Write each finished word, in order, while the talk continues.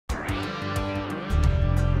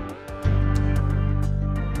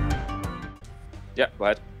Yeah, go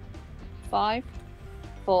ahead. 5,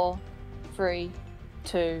 4, 3,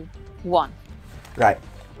 2, 1. Right,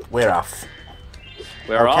 we're off.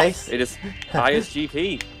 We're Okay. off. It is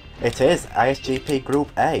ISGP. It is ISGP Group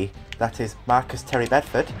A. That is Marcus Terry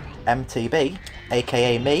Bedford, MTB,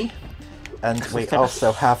 aka me. And we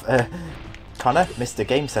also have Connor,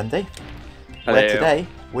 MrGamesendy. Where today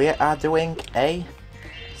we are doing a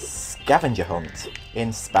scavenger hunt in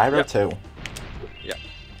Spyro 2. Yeah.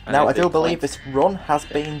 Now I do believe this run has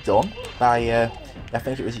been done by I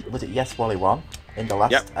think it was it Yes Wally 1 in the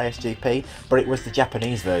last ISGP, but it was the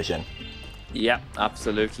Japanese version. Yeah,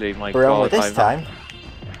 absolutely. My but God, only this time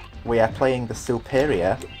we are playing the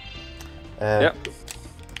superior the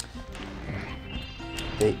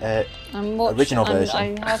original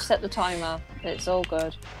version. I have set the timer. It's all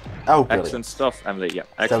good. Oh, brilliant. Excellent stuff, Emily. Yeah,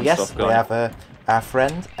 excellent so yes, stuff we have our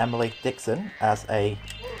friend Emily Dixon as a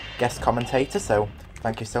guest commentator. So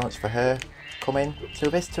thank you so much for her coming to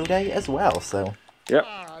this today as well. So yep.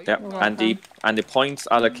 And the points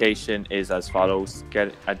allocation is as follows: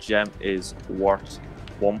 get a gem is worth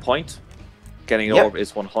 1 point. Getting an orb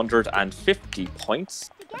is 150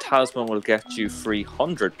 points. A talisman will get you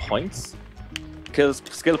 300 points.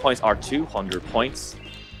 Skill points are 200 points.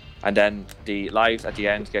 And then the lives at the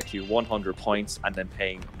end get you 100 points, and then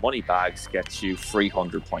paying money bags gets you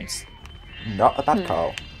 300 points. Not a bad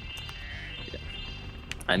call. Yeah.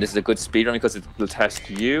 And this is a good speedrun because it will test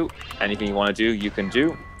you. Anything you want to do, you can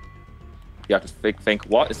do. You have to think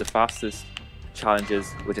what is the fastest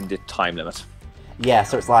challenges within the time limit. Yeah,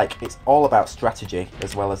 so it's all about strategy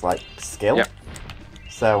as well as like skill. Yeah.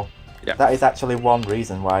 So that is actually one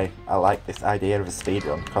reason why I like this idea of a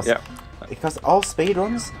speedrun, because all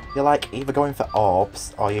speedruns, you're like either going for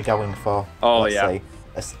orbs or you're going for let's say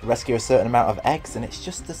rescue a certain amount of eggs, and it's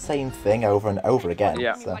just the same thing over and over again.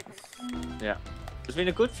 Yeah. So. Yeah. There's been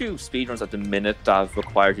a good few speedruns at the minute that have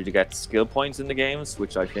required you to get skill points in the games,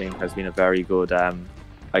 which I think has been a very good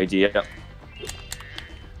idea.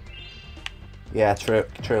 Yeah, true.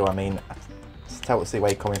 I mean, I totally see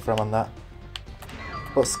where you're coming from on that.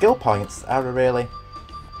 But skill points are a really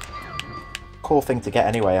cool thing to get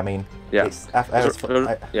anyway. I mean, there's a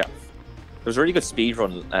really good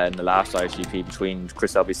speedrun in the last ISGP between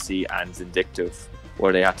Chris LBC and Zindictive,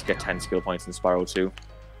 where they had to get 10 skill points in Spyro 2.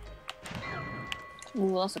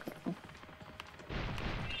 Ooh, that's a good one.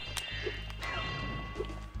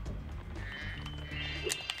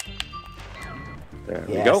 There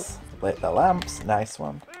we go. Lit the lamps. Nice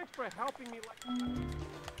one. Thanks for helping me.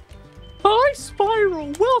 Hi,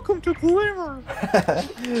 Spyro. Welcome to Glimmer.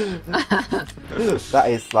 That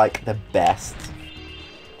is like the best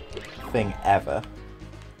thing ever.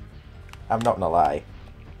 I'm not gonna lie.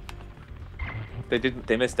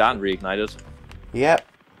 They missed that in Reignited. Yep.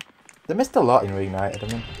 They missed a lot in Reignited. I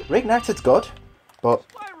mean, Reignited's good, but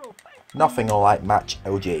nothing will like match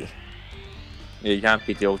OG. Yeah, you can't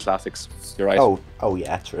beat the old classics. You're right. Oh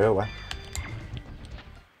yeah, true.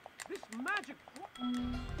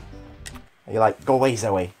 You're like, go away,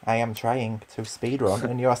 Zoe. I am trying to speedrun,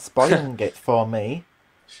 and you're spoiling it for me.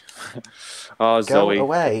 Oh, Zoe. Go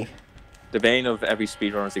away. The bane of every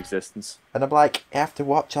speedrunner's existence. And I'm like, I have to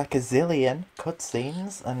watch like a zillion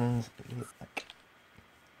cutscenes, and like,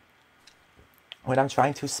 when I'm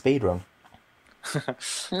trying to speedrun.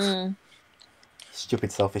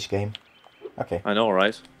 Stupid, selfish game. Okay. I know,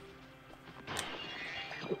 right?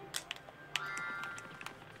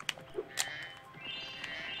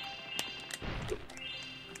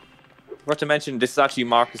 Forgot to mention, this is actually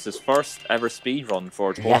Marcus's first ever speedrun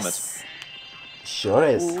for a tournament. Yes. Sure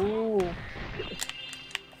is. Ooh.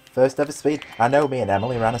 First ever speed. I know me and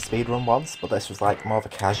Emily ran a speedrun once, but this was like more of a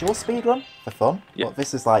casual speedrun for fun. Yeah. But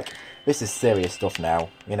this is serious stuff now.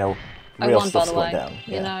 You know, I real won, by stuff's the going way. down.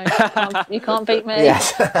 You know, you can't beat me.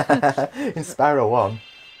 Yes. In Spyro 1.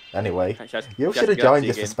 Anyway, you should have joined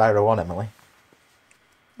us for Spyro 1, Emily.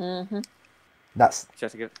 That's...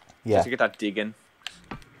 Just to get that dig in.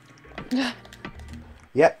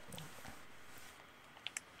 Yep.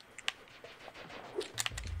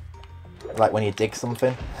 Like when you dig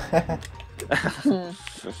something.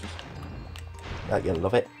 Like you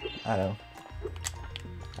love it. I know.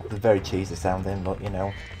 It's very cheesy sounding, but you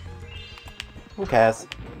know. Who cares?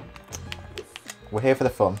 We're here for the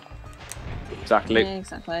fun. Exactly. Yeah,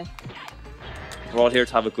 exactly. We're all here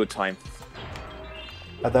to have a good time.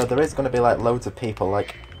 Although there is going to be like loads of people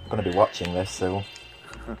like going to be watching this, so...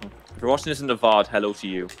 If you're watching this in the VOD, hello to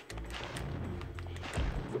you.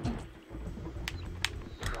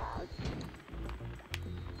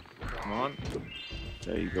 Come on.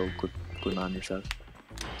 There you go. Good man yourself.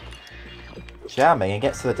 Charming, and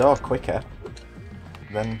gets to the door quicker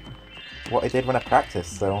than what I did when I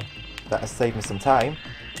practiced, so that has saved me some time.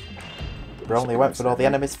 But only went for all the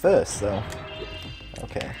enemies first, so...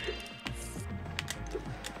 Okay.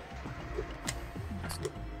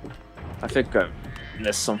 I think I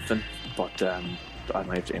missed something, but I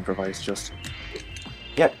might have to improvise just.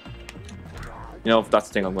 Yep. You know, that's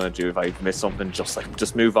the thing I'm going to do. If I miss something,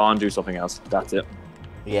 just move on, do something else. That's it.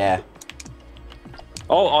 Yeah.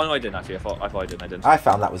 Oh no, I didn't actually. I thought I didn't. I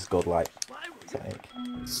found that was good, like, technique.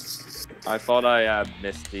 I thought I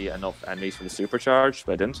missed enough enemies for the supercharge,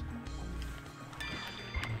 but I didn't.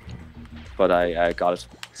 But I got it.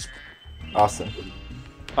 Awesome.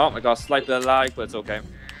 Oh my god, slight bit of lag, but it's okay.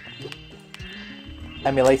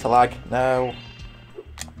 Emulator lag. No.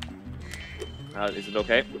 Is it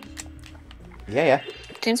okay? Yeah.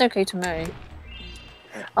 Seems okay to me.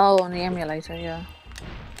 Oh, on the emulator, yeah.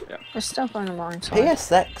 Yeah. It's still going on mine. So.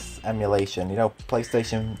 PSX emulation, you know,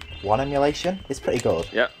 PlayStation 1 emulation, is pretty good.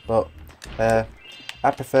 Yeah. But I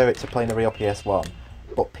prefer it to playing the real PS1.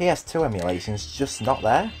 But PS2 emulation's just not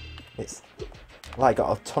there. It's like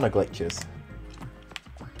got a ton of glitches.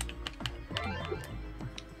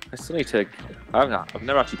 I still need to. I've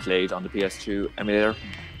never actually played on the PS2 emulator.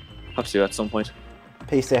 Have to do that at some point.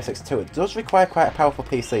 PCSX2, it does require quite a powerful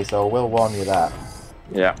PC, so I will warn you that.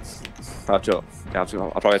 Yeah. I'll probably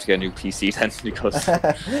have to get a new PC then, because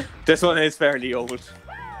this one is fairly old. Like,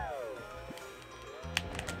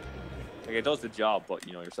 it does the job, but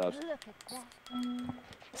you know yourself.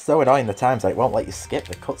 So annoying the times that it won't let you skip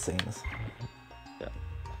the cutscenes. Yeah.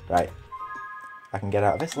 Right. I can get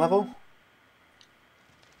out of this level.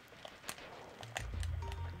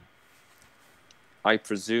 I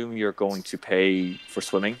presume you're going to pay for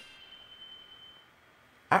swimming?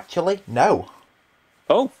 Actually, no.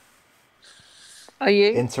 Oh! Are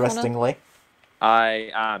you? Interestingly.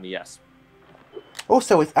 I am, yes.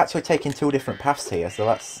 Also, it's actually taking two different paths here, so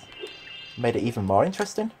that's made it even more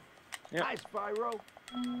interesting. Yeah. Hi, Spyro.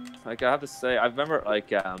 Like, I have to say, I remember,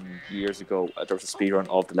 like, years ago, there was a speedrun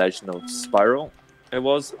of The Legend of Spyro, it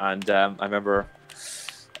was, and I remember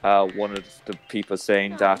one of the people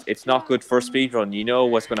saying that it's not good for a speedrun, you know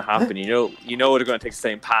what's going to happen, you know they're going to take the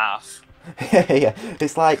same path. Yeah,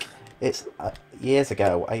 it's like, it's years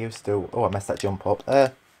ago, I used to, I messed that jump up.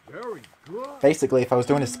 Very good. Basically, if I was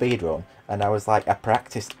doing a speedrun, and I was like, I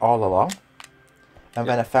practiced all along, and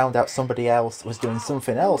then I found out somebody else was doing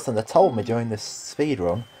something else, and they told me during this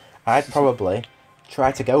speedrun, I'd probably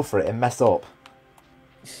try to go for it and mess up.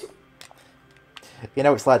 You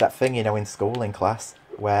know, it's like that thing, you know, in school, in class,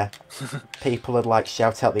 where people would like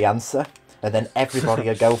shout out the answer, and then everybody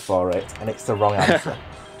would go for it, and it's the wrong answer.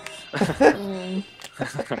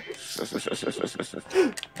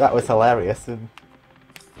 That was hilarious. And...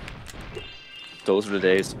 Those were the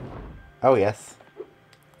days. Oh yes.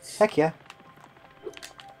 Heck yeah.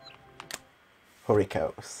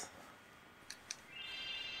 Hurricanes.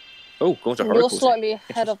 Oh, going to You're Hurricanes. slightly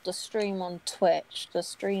ahead of the stream on Twitch. The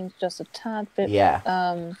stream's just a tad bit. Yeah.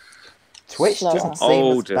 Twitch slower. doesn't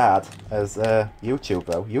seem as dear. bad as YouTube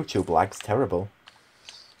though. YouTube lag's terrible.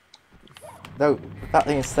 Though, that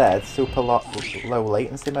being said, super low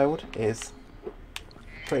latency mode is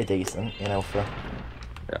pretty decent, you know, for...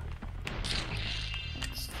 Yeah.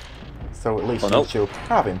 So at least no. YouTube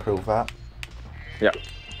have improved that. Yeah.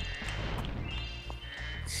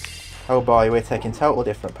 Oh boy, we're taking total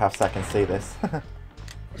different paths, I can see this.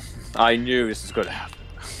 I knew this was going to happen.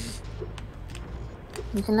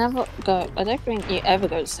 You can never go. I don't think you ever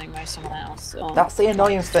go the same way as someone else. That's the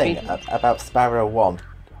annoying thing speedrun. about Spyro 1.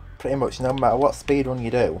 Pretty much no matter what speedrun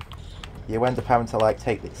you do, you end up having to like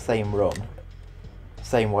take the same run,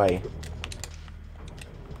 same way,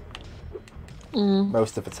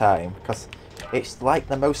 most of the time, because it's like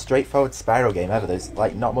the most straightforward Spyro game ever. There's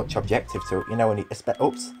like not much objective to it, you know. When you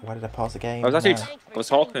oops, why did I pause the game? I was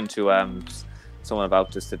talking to someone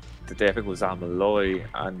about this the day. I think it was Malloy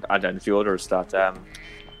and a few others that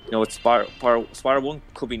you know, Spyro 1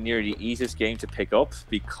 could be nearly the easiest game to pick up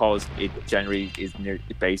because it generally is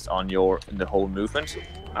based on the whole movement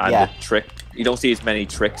and Yeah. the trick. You don't see as many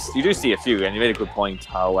tricks. You do see a few, and you made a good point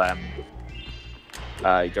how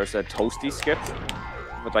there's a toasty skip,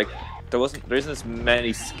 but like there isn't as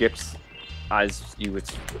many skips as you would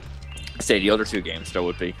say the other two games there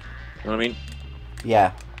would be. You know what I mean?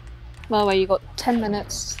 Yeah, Well, you got 10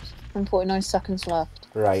 minutes and 49 seconds left.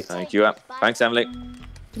 right. Thank you. Thanks, Emily.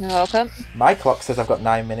 You're welcome. My clock says I've got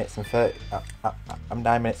 9 minutes and 30. I'm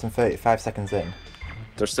 9 minutes and 35 seconds in.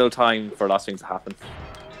 There's still time for last things to happen.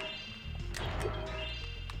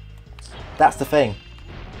 That's the thing.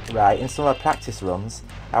 right, in some of my practice runs,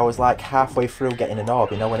 I was like halfway through getting an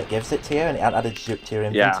orb, you know, when it gives it to you and it added to your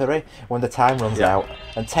inventory when the time runs out.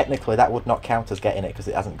 And technically that would not count as getting it because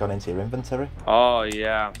it hasn't gone into your inventory. Oh,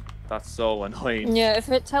 yeah. That's so annoying. Yeah, if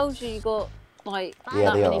it tells you you got, like,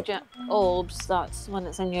 that many orbs, that's when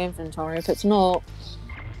it's in your inventory. If it's not...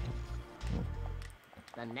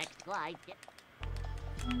 The next glide...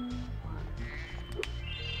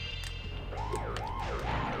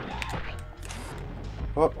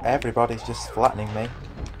 Oh, everybody's just flattening me.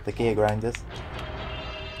 The gear grinders.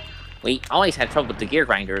 We always had trouble with the gear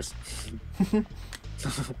grinders.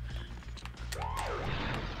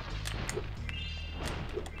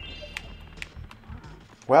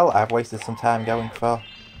 Well, I've wasted some time going for...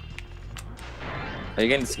 Are you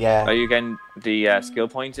getting the skill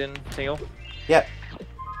point in, Tingle? Yep.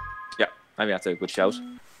 Yeah, maybe that's a good shout.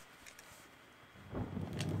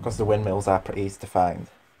 Because the windmills are pretty easy to find.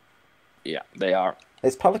 Yeah, they are.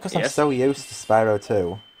 It's probably because I'm so used to Spyro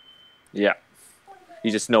 2. Yeah. You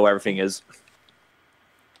just know everything is.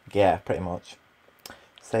 Yeah, pretty much.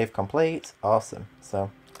 Save complete. Awesome. So,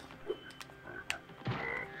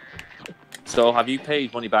 have you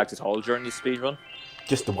paid money back at all during this speedrun?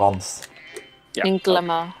 Just once. Yeah. In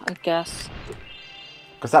Glimmer, I guess.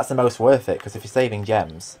 Because that's the most worth it, because if you're saving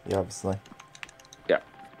gems, you obviously... Yeah.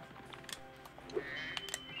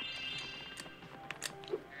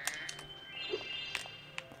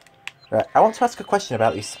 Right, I want to ask a question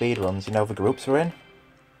about these speedruns, you know, the groups we're in.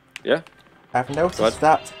 Yeah. I've noticed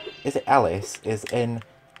that, is it Alice, is in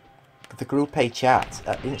the Group A chat.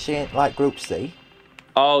 Isn't she in, like, Group C?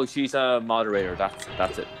 Oh, she's a moderator,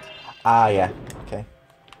 that's it. Ah, yeah, okay.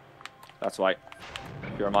 That's why.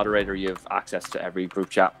 If you're a moderator, you have access to every group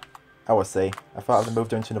chat. Oh, I see. I thought I'd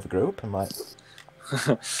moved her into another group, and like...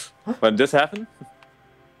 When this happened?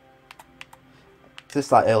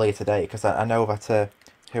 Just like earlier today, because I know that,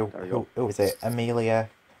 who is it? Amelia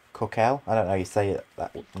Cookell? I don't know how you say it,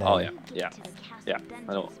 that name. Oh, yeah.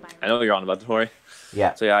 I know what you're on about, don't worry.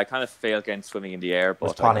 Yeah. So yeah, I kind of failed getting swimming in the air, but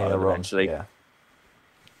was planning a run, eventually. Yeah.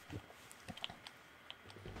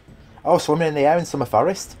 Oh, swimming in the air in Summer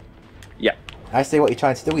Forest? Yeah. I see what you're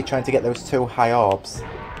trying to do. You're trying to get those 2 high orbs.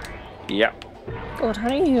 Yeah. God, how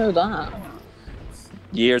do you know that?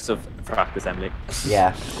 Years of practice, Emily.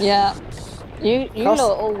 Yeah. Yeah. You lot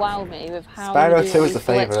all wow me with how Spyro you 2 do is the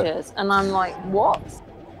favourite. glitches, and I'm like, what?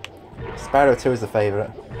 Spyro 2 is the favourite.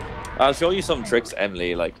 I'll show you some tricks,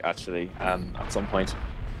 Emily, like, actually, at some point.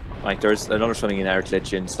 Like, there's another swimming in air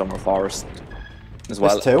glitch in Summer Forest as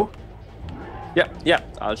well. There's 2? Yeah,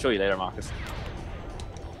 I'll show you later, Marcus.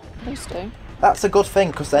 Those two. That's a good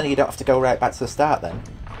thing, because then you don't have to go right back to the start then.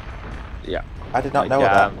 Yeah. I did not know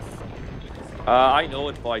that. I know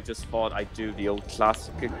it, but I just thought I'd do the old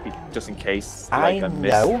classic, just in case like, I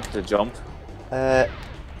missed the jump.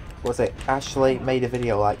 Was it Ashley made a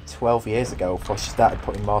video like 12 years ago before she started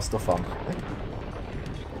putting more stuff on?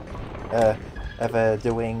 Of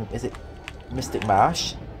doing, is it Mystic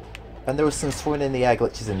Marsh? And there was some swimming in the air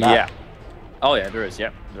glitches in that. Yeah. Oh yeah, there is,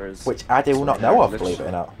 there is. Which I do not know of, believe it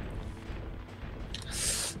or not.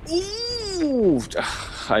 Ooh,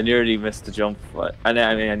 I nearly missed the jump, but I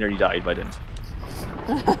nearly died, but I didn't.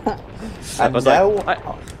 I know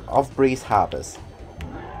of Breeze Harbours.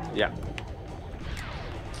 Yeah.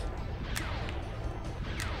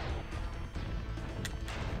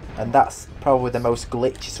 And that's probably the most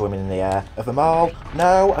glitchy swimming in the air of them all.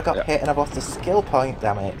 No, I got hit and I've lost a skill point,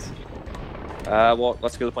 damn it.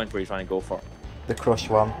 What skill point were you trying to go for? The crush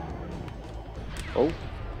one. Oh.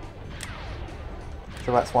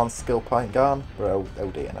 So that's 1 skill point gone. Oh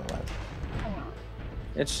dear, never mind.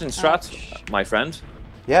 Interesting strat, my friend.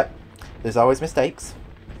 Yep, there's always mistakes.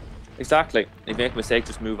 Exactly. If you make a mistake,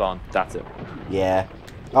 just move on. That's it. Yeah.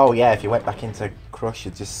 Oh yeah, if you went back into crush,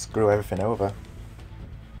 you'd just screw everything over.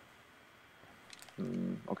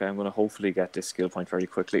 Okay, I'm going to hopefully get this skill point very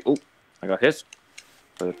quickly. Oh, I got hit,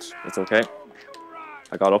 but it's okay.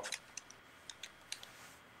 I got up.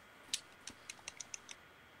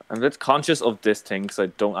 I'm a bit conscious of this thing because I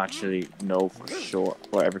don't actually know for sure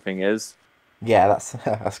where everything is. Yeah, that's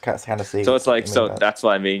kind of see. So it's like, so that's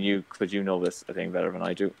what I mean. You know this, I think, better than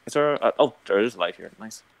I do. Is there? Oh, there is light here.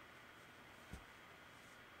 Nice.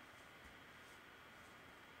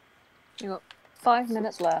 You got 5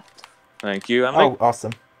 minutes left. Thank you, Emily. Oh,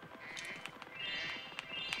 awesome.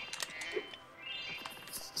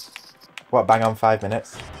 What, bang on 5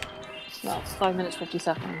 minutes? Well, 5 minutes 50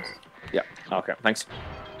 seconds. Yeah. Okay. Thanks.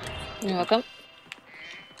 You're welcome.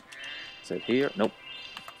 Is it here? Nope.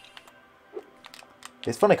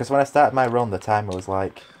 It's funny because when I started my run, the timer was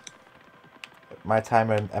like... My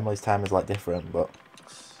timer and Emily's timer is like different, but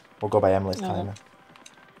we'll go by Emily's timer.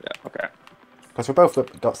 Because we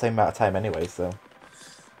both got the same amount of time anyway, so.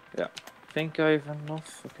 Yeah. I think I have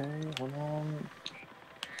enough. Okay, hold on.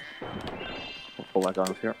 I'll pull that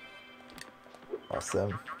down here.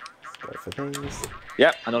 Awesome. Let's go for these.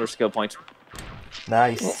 Yeah, another skill point.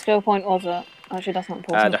 Nice. What skill point was it? Actually, that's not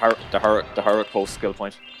important. The Hurricane skill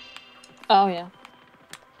point. Oh, yeah.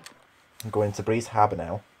 I'm going to Breeze Harbour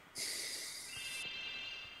now.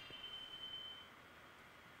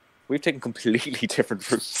 We've taken completely different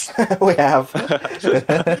routes. We have.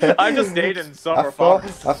 I just stayed in Summer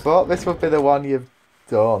Forest. I thought this would be the one you've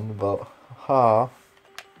done, but I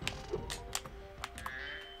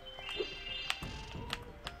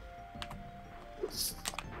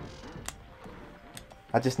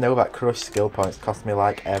just know that crush skill points cost me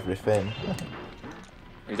like everything.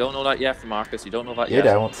 You don't know that yet, Marcus. You don't know that You yet.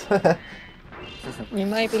 don't. You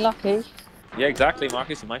may be lucky. Yeah, exactly,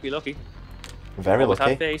 Marcus. You might be lucky. Very Always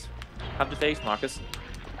lucky. Have faith. Have the faith, Marcus.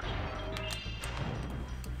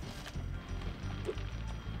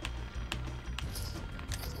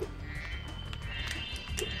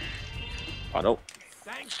 Oh no.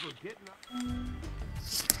 Thanks for getting up.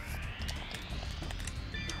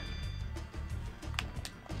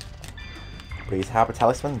 Breeze Harbour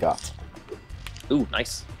Talisman got. Ooh,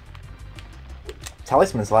 nice.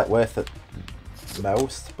 Talisman's like worth it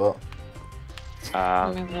most, but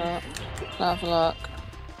Let me look. Have a look.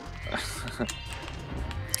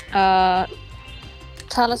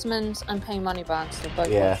 Talismans and pay money bags, they're both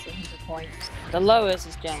worth 300 points. The lowest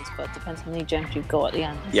is gems, but it depends how many gems you've got at the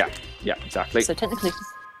end. Yeah, exactly. So technically...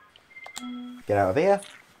 get out of here.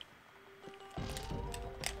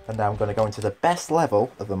 And now I'm going to go into the best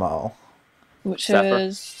level of them all. Which Zephyr.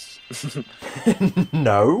 is...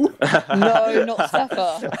 No. No, not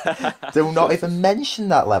Zephyr. Do not even mention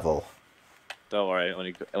that level. Don't worry,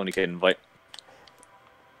 only get invite.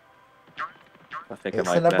 I think It's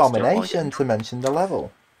I might an mess your point. abomination to mention the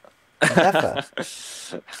level. Never.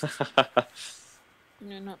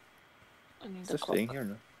 No, not... I need Is the this clock. thing here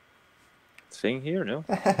now? Thing here no?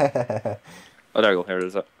 Oh, there you go. Here it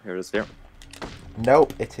is. Here it is. Here.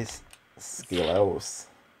 Nope, it is Skilos.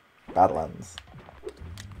 Badlands.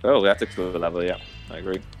 Oh, that's a cool level. Yeah, I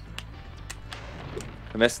agree.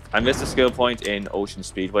 I missed a skill point in Ocean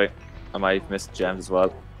Speedway. I might have missed gems as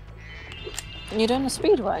well. You're doing the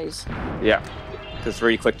speedways? Yeah, because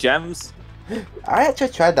really quick gems. I actually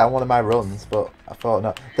tried that on one of my runs, but I thought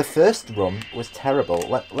no. The first run was terrible.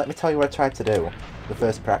 Let me tell you what I tried to do. The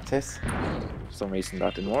first practice. For some reason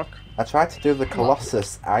that didn't work. I tried to do the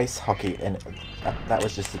Colossus ice hockey, and that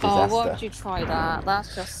was just a disaster. Oh, why would you try that?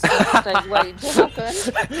 That's just a mistake waiting to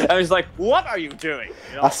happen. I was like, "What are you doing?"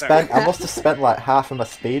 You know, I must have spent like half of my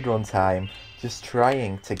speedrun time just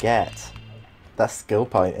trying to get that skill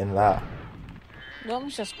point in that. No, I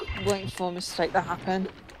was just waiting for a mistake to happen.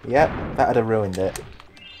 Yep, that would have ruined it.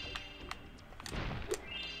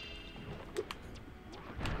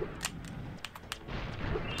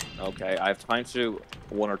 Okay, I have time to do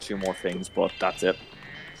one or two more things, but that's it.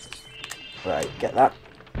 Right, get that.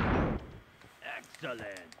 Excellent.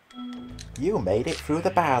 You made it through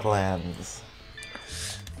the Badlands.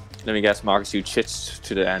 Let me guess, Marcus, you chitched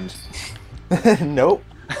to the end. Nope.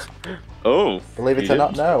 Oh, Believe it you or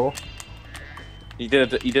not, didn't. no. You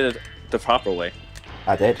did it the proper way.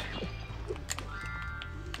 I did.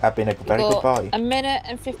 I've been a very good boy. A minute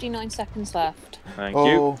and 59 seconds left. Thank you.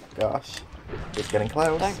 Oh gosh, it's getting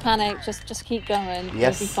close. Don't panic, just keep going.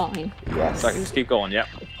 Yes. You'll be fine. Yes, Sorry, just keep going. Yeah.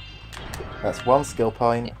 that's one skill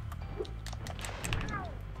point.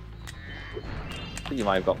 I think you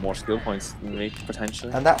might have got more skill points than me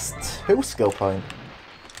potentially. And that's 2 skill point.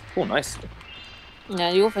 Oh, nice.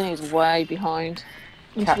 Yeah, your thing is way behind.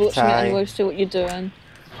 I'm just Cacti. watching it anyway to see what you're doing.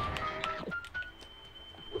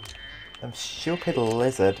 Them stupid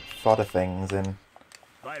lizard fodder things in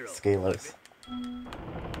Spyro. Skilos.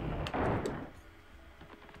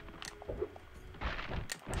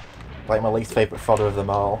 Like my least favourite fodder of them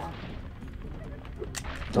all.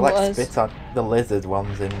 They're What like is? spit on the lizard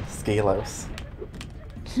ones in Skilos.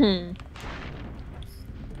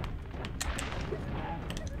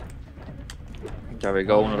 There we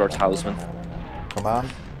go, another talisman. Come on.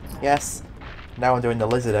 Yes. Now I'm doing the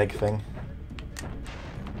lizard egg thing.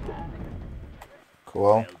 Cool.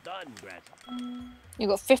 Well done, Grat. You've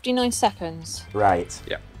got 59 seconds. Right.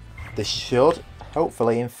 Yeah. This should,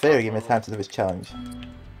 hopefully, in theory, give me time to do this challenge.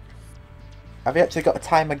 Have you actually got a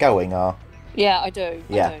timer going, or? Yeah, I do.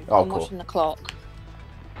 Yeah. I do. Oh, I'm cool. watching the clock.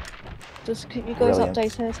 Just keep you guys Brilliant.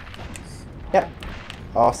 updated. Yep.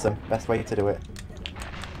 Awesome. Best way to do it.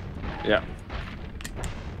 Yeah.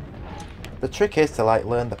 The trick is to like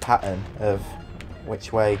learn the pattern of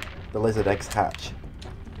which way the lizard eggs hatch.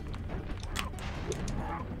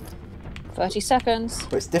 30 seconds.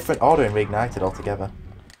 But it's different order in Reignited altogether.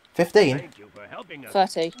 15? Thank you for helping us.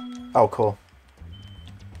 30. Oh, cool.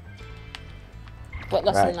 But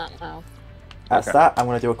less Right. than that now. That's Okay. that. I'm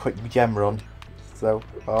going to do a quick gem run. So,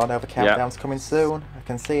 oh no, the countdown's coming soon. I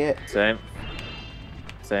can see it. Same.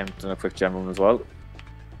 Doing a quick gem run as well.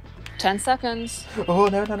 10 seconds. Oh,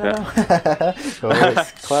 no. Oh,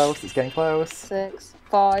 it's close. It's getting close. 6,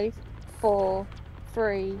 5, 4,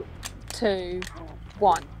 3, 2,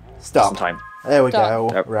 1. Stop. Some time. There we Done.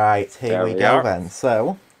 go. Yep. Right, here There we we go are. then.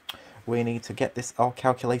 So, we need to get this all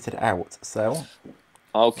calculated out. So,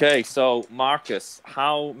 Okay, so Marcus,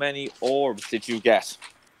 how many orbs did you get?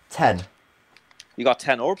 10. You got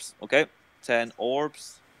 10 orbs, okay? 10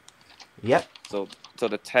 orbs. Yep. So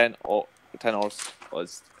the 10 orbs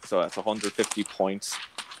was, so that's 150 points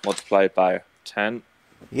multiplied by 10.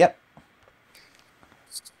 Yep.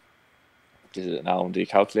 Did it now on the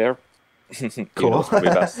calculator. Cool. You know, probably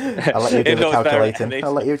best. I'll let you do It the knows better calculating. than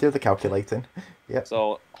I'll me. let you do the calculating. Yep.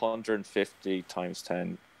 So 150 times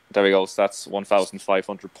 10. There we go. So that's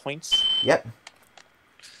 1,500 points. Yep.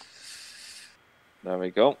 There we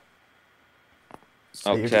go.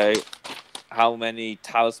 So you- Okay. How many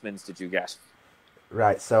talismans did you get?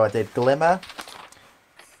 Right, so I did Glimmer,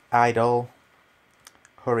 Idol,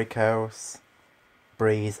 Hurricos,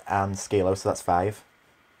 Breeze, and Skilo, so that's 5.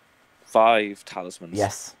 5 talismans.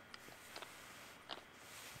 Yes.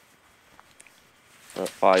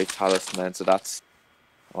 5 talismans. So that's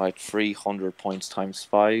 300 points times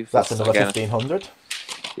 5. That's another again, 1,500.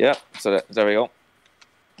 Yeah. So there we go.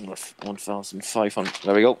 1,500.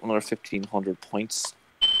 There we go. Another 1,500 points.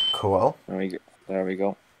 Cool. There we go. There we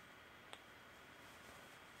go.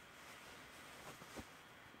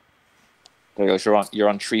 There you go. So you're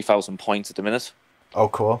on 3,000 points at the minute. Oh,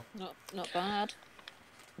 cool. Not bad.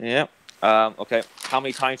 Yeah. Okay. How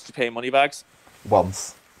many times did you pay money bags?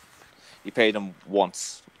 Once. You paid them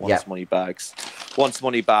once. Yeah. Money bags. Once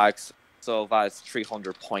money bags. So that's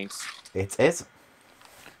 300 points. It is.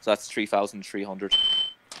 So that's 3,300.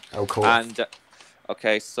 Oh, cool. And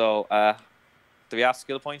okay, so do we have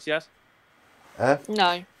skill points yet?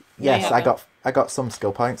 No. Yes, Yeah. I got some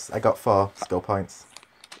skill points. I got 4 skill points.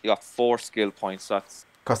 You got 4 skill points. So that's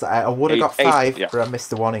Because I would have got Eight, 5, yeah. but I missed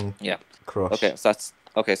the one in yeah. Crush. Okay, so that's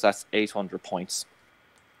 800 points.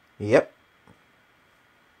 Yep.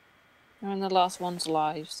 And the last one's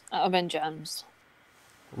lives. I mean gems.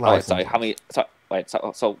 Lives Sorry. and- How many?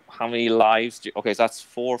 So how many lives? Okay, so that's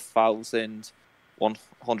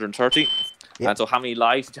 4,130. Yep. And so how many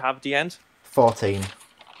lives did you have at the end? 14.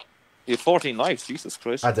 You have 14 lives. Jesus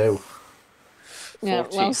Christ. I do. Yeah,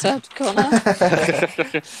 14. well said, Connor.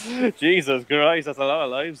 Jesus Christ, that's a lot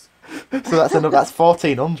of lives. So that's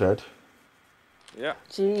 1,400. Yeah.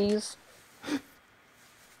 Jeez.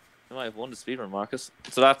 You might have won the speedrun, Marcus.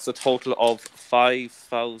 So that's a total of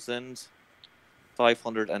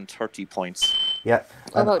 5,530 points. Yeah.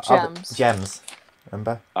 What about gems? Gems.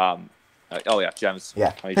 Remember? Oh yeah, gems.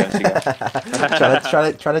 Yeah. How many gems you got?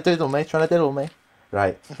 trying to diddle me.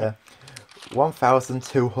 Right.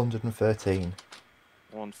 1,213.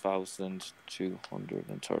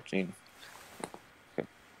 1,213.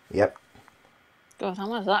 Yep. God, how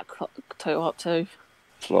much does that total up to?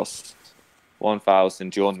 Plus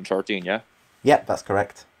 1,213, yeah? Yep, that's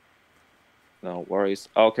correct. No worries.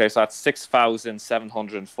 Okay, so that's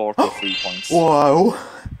 6,743 points. Whoa.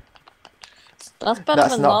 That's better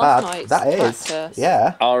That's than not last bad. night's That is. practice.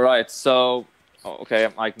 Yeah. Alright, so... Okay,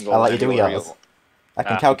 I can go... I'll let you do anywhere yours. I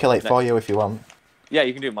can calculate for you if you want. Yeah,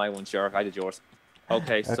 you can do my one, sure. I did yours.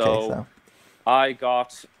 Okay, Okay, so... I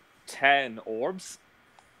got 10 orbs.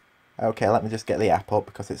 Okay, let me just get the app up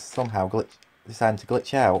because it's somehow deciding to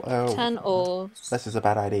glitch out. Oh, 10 orbs. this is a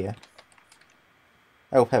bad idea.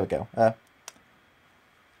 Oh, here we go.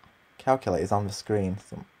 Calculator's on the screen.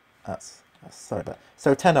 So that's sorry about.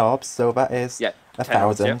 So 10 orbs. So that is Yeah,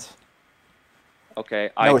 1,000. orbs, yeah. Okay,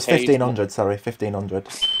 No, it's paid 1,500. Sorry, 1,500.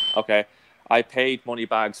 Okay, I paid money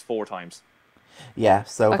bags 4 times. Yeah.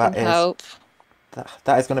 So I that can is help.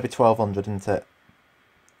 that is going to be 1,200, isn't it?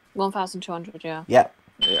 1,200, yeah. Yeah.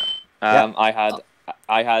 Yeah. Yeah. Oh.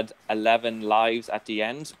 I had 11 lives at the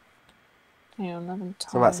end. Yeah, 11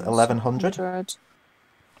 times. So that's 1,100. 100.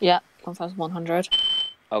 Yeah, 1,100.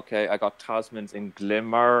 Okay, I got talismans in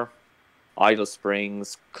Glimmer, Idle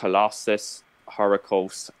Springs, Colossus,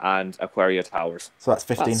 Hurricos, and Aquaria Towers. So that's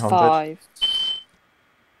That's 1,500. 5.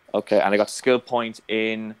 Okay, and I got skill point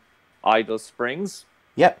in Idle Springs.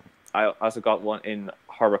 Yep. I also got one in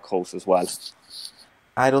Hurricos as well.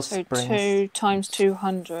 Idle So Springs. 2 times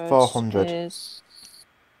 200 400. is...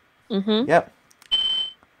 Mm-hmm. Yep.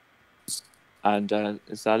 And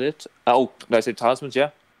is that it? Oh, did I say talismans?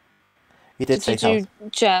 Yeah. You did say you do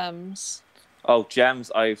gems? Oh, gems.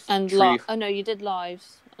 I've And oh no, you did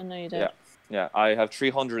lives. I know you did. Yeah. I have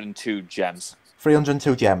 302 gems.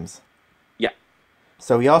 302 gems. Yeah.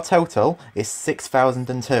 So your total is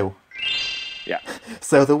 6,002. Yeah.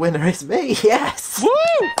 So the winner is me. Yes.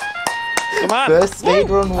 Woo! Come on. First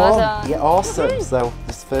speedrun won. Well Yeah, awesome. So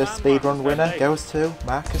this first speedrun winner goes to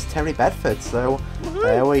Marcus Terry Bedford. So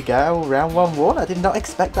there we go. Round 1 won. I did not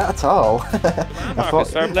expect that at all.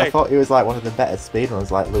 I thought he was like one of the better speedruns,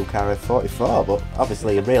 like Luke RF44, but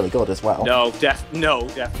obviously really good as well. No,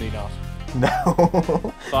 definitely not.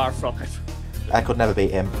 No. Far from it. I could never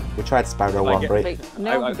beat him. We tried Spyro 1, but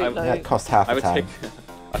it cost half the time.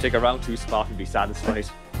 I'd take a round 2 spot and be satisfied.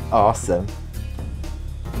 Awesome.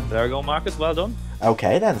 There we go, Marcus. Well done.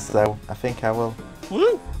 Okay then, so I think I will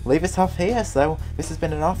leave us off here. So this has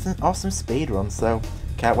been an awesome speed run. So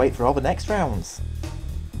can't wait for all the next rounds.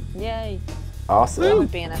 Yay! Awesome. I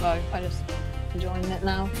would be in it though. I just enjoying it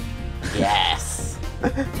now. Yes.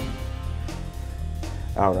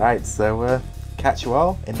 All right. So catch you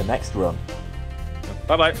all in the next run.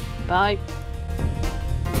 Bye bye. Bye.